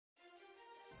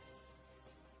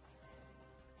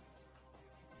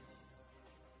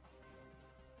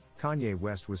Kanye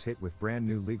West was hit with brand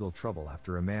new legal trouble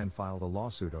after a man filed a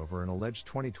lawsuit over an alleged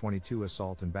 2022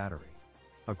 assault and battery.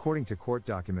 According to court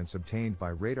documents obtained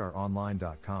by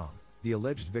RadarOnline.com, the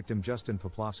alleged victim Justin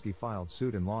Poplovsky filed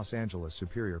suit in Los Angeles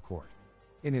Superior Court.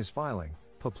 In his filing,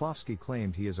 Poplovsky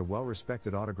claimed he is a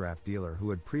well-respected autograph dealer who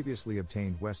had previously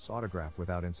obtained West's autograph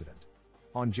without incident.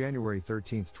 On January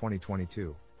 13,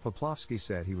 2022, Poplovsky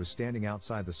said he was standing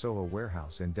outside the Soho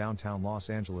warehouse in downtown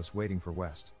Los Angeles waiting for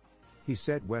West. He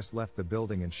said West left the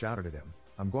building and shouted at him,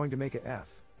 "I'm going to make a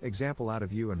F example out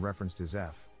of you," and referenced his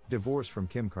divorce from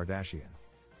Kim Kardashian.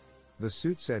 The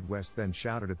suit said West then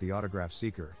shouted at the autograph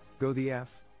seeker, "Go the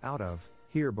F out of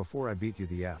here before I beat you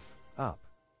the F up.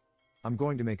 I'm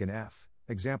going to make an F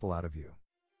example out of you."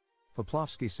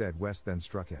 Poplovsky said West then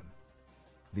struck him.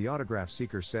 The autograph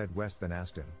seeker said West then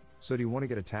asked him, "So do you want to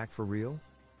get attacked for real?"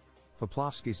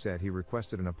 Poplovsky said he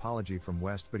requested an apology from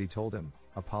West, but he told him,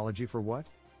 "Apology for what?"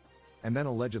 and then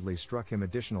allegedly struck him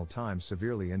additional times,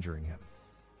 severely injuring him.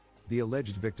 The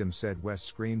alleged victim said West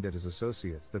screamed at his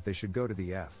associates that they should go to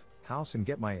the F house and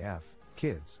get my F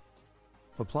kids.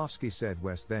 Poplovsky said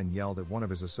West then yelled at one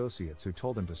of his associates who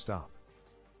told him to stop.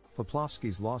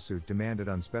 Poplovsky's lawsuit demanded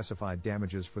unspecified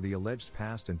damages for the alleged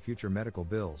past and future medical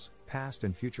bills, past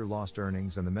and future lost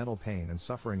earnings, and the mental pain and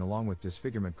suffering along with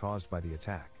disfigurement caused by the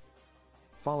attack.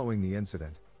 Following the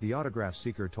incident, the autograph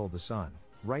seeker told The Sun,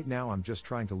 "Right now I'm just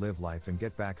trying to live life and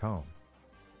get back home.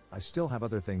 I still have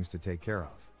other things to take care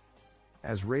of."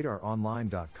 As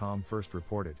RadarOnline.com first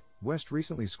reported, West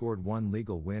recently scored one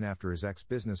legal win after his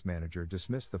ex-business manager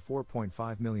dismissed the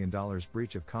 $4.5 million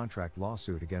breach of contract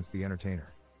lawsuit against the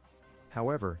entertainer.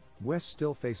 However, West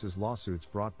still faces lawsuits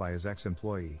brought by his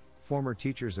ex-employee, former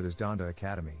teachers at his Donda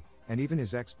Academy, and even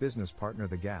his ex-business partner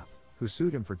The Gap, who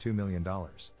sued him for $2 million.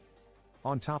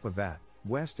 On top of that,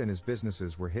 West and his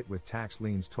businesses were hit with tax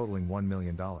liens totaling $1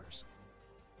 million.